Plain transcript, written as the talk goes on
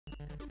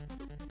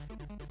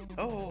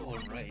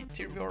Alright,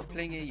 here we are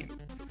playing a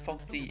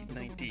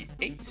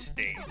 4098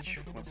 stage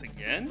once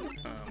again.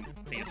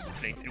 I just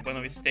played through one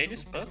of his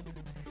stages, but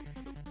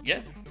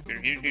yeah,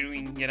 we're here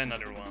doing yet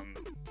another one.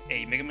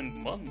 A Mega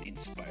Man 1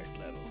 inspired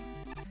level.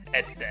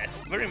 At that,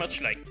 very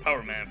much like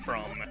Power Man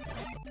from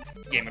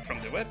Gamer from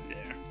the Web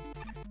there.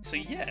 So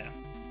yeah,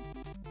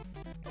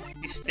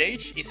 this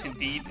stage is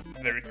indeed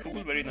very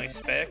cool, very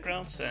nice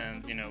backgrounds,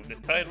 and you know, the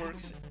tile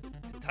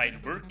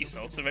work is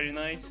also very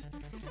nice.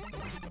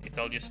 It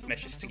all just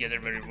meshes together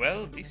very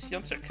well. These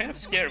jumps are kind of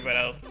scary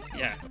without,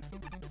 yeah.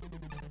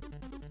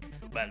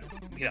 Well,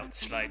 without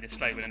the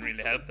slide wouldn't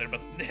really help there,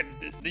 but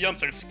the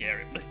jumps are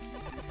scary.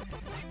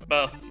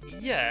 But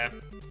yeah.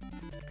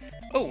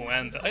 Oh,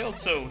 and I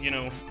also, you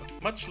know,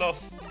 much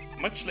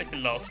like the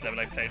last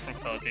level I played from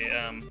 30,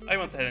 I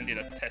went ahead and did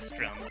a test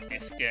run of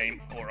this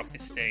game, or of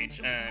this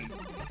stage, and,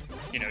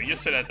 you know,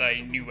 just so that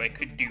I knew I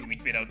could do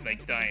it without,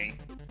 like, dying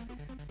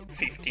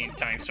 15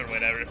 times or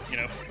whatever, you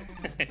know.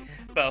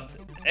 But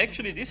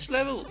actually this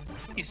level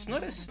is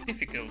not as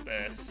difficult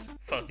as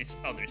 30's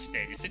other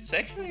stages. It's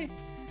actually,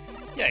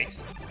 yeah,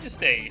 it's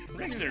just a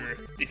regular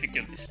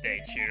difficulty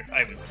stage here,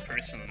 I would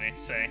personally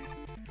say.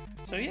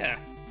 So yeah,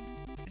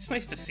 it's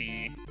nice to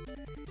see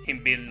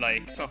him build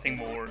like something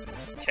more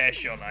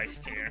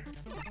casualized here.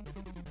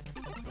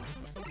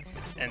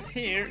 And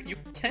here you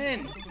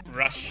can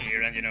rush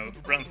here and, you know,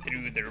 run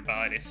through their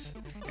bodies.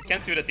 You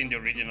can't do that in the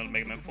original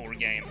Mega Man 4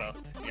 game, but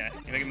yeah,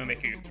 in Mega Man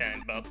Maker you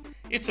can, but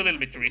it's a little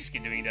bit risky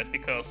doing that,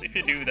 because if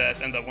you do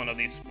that and one of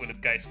these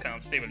bullet guys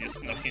comes, they will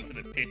just knock into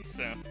the pit,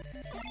 so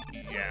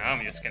yeah,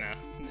 I'm just gonna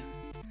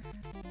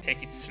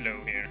take it slow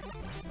here.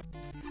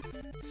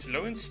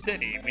 Slow and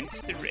steady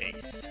wins the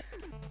race.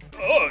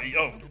 Oh,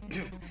 yo!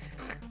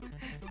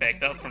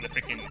 Backed out from the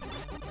freaking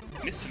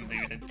missile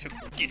dude and took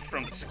it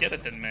from the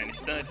skeleton man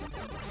instead.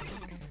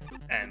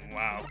 And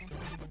wow,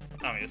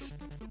 I'm just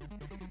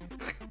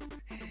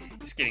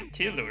he's getting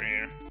killed over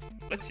here.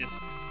 Let's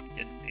just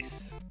get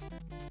this.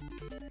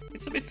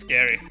 It's a bit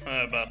scary,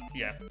 but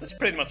yeah, that's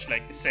pretty much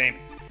like the same.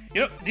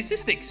 You know, this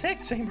is the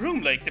exact same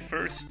room like the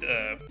first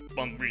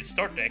one we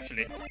started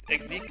actually.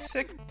 Like the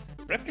exact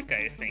replica,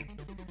 I think.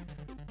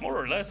 More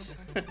or less.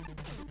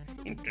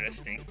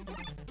 Interesting.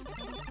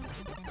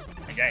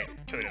 And yeah, I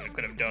totally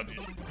could have dodged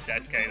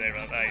that guy there,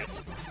 but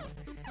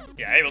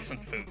yeah, I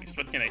wasn't focused,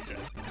 what can I say?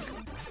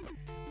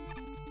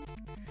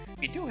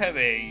 We do have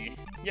a,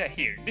 yeah,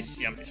 here, this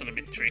jump is a little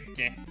bit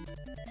tricky.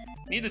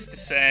 Needless to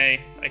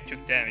say, I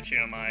took damage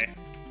here on my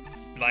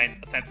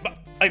blind attempt, but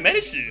I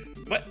managed to,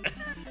 what?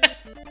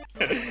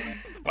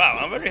 Wow,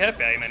 I'm very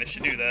happy I managed to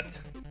do that.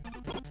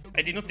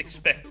 I did not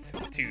expect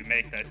to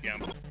make that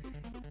jump.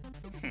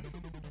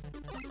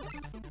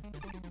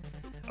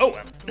 Oh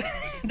well,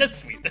 that's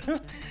sweet.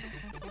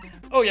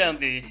 Oh yeah,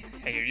 and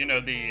here, you know,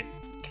 the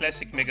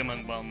classic Mega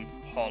Man 1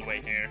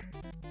 hallway here.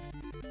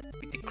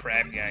 With the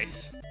crab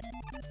guys.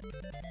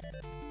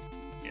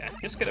 Yeah,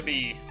 just gotta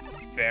be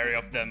wary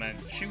of them and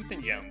shoot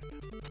and jump.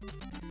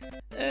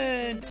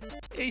 And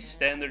a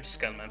standard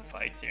Skullman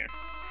fight here.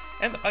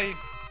 And I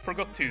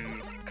forgot to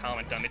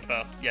comment on it,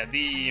 but yeah,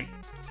 the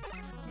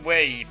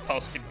way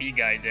past the big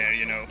guy there,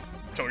 you know,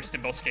 towards the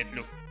boss gate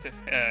looked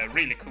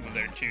really cool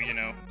there too, you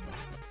know.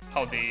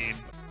 How the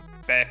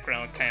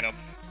background kind of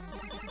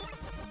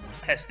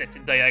has that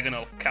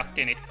diagonal cut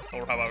in it,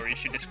 or however you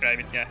should describe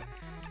it, yeah.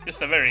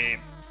 Just a very,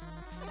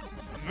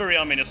 very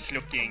ominous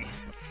looking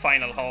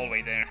final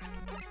hallway there.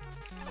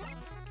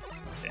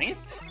 Dang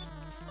it.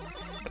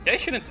 But I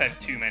shouldn't have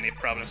too many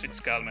problems with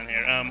Skullman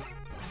here.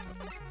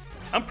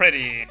 I'm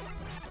pretty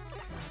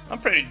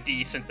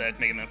decent at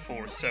Mega Man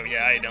 4, so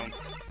yeah,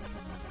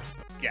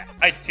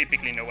 I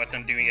typically know what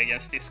I'm doing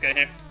against this guy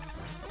here.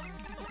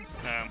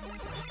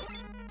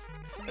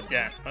 But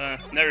yeah,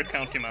 never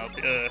count him out.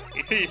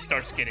 If he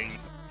starts getting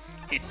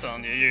hits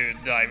on you, you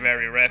die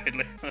very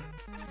rapidly.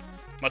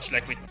 Much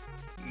like with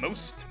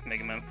most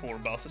Mega Man 4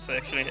 bosses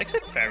actually,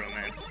 except Pharaoh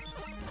Man.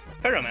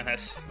 Pharaoh Man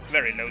has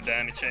very low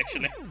damage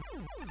actually.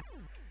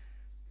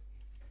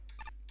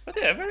 But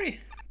yeah, very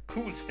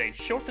cool stage,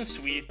 short and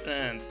sweet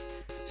and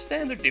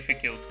standard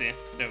difficulty,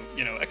 though,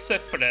 you know,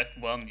 except for that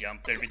one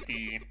jump there with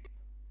the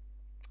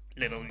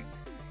little,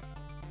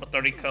 what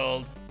are they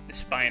called? The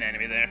spine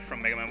enemy there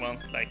from Mega Man 1.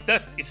 Like,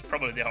 that is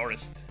probably the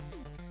hardest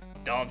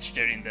dodge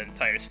there in the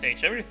entire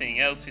stage. Everything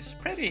else is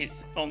pretty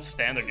on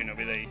standard, you know,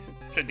 with a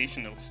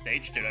traditional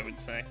stage there, I would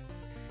say.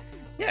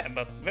 Yeah,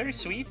 but very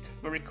sweet,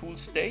 very cool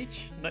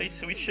stage,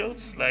 nice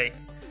visuals. Like,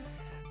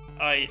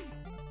 I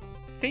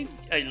think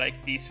I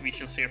like these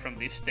visuals here from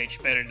this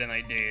stage better than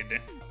I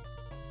did.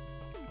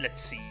 Let's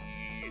see,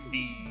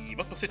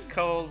 what was it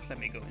called? Let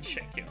me go and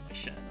check here on my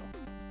channel.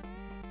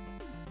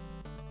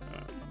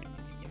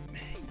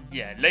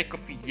 Yeah, Lake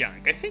of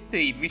Young. I think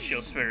the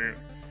visuals were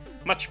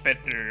much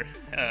better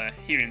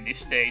here in this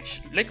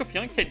stage. Lake of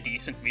Young had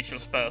decent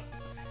visuals, but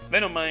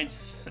Venom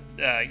Mines,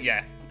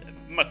 yeah,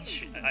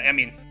 much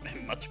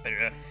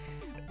better.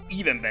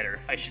 Even better,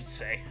 I should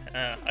say.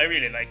 I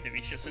really like the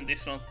visuals in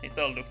this one. It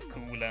all looked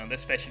cool, and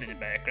especially the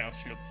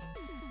backgrounds looks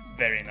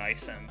very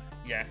nice, and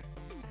yeah.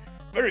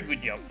 very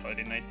good job,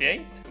 Friday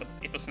 98, but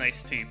it was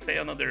nice to play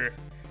another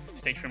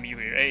stage from you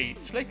here, a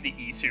slightly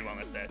easier one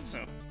at that,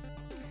 so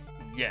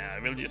yeah,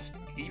 I will just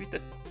leave it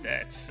at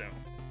that, so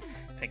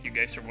thank you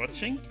guys for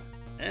watching,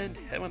 and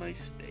have a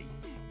nice day.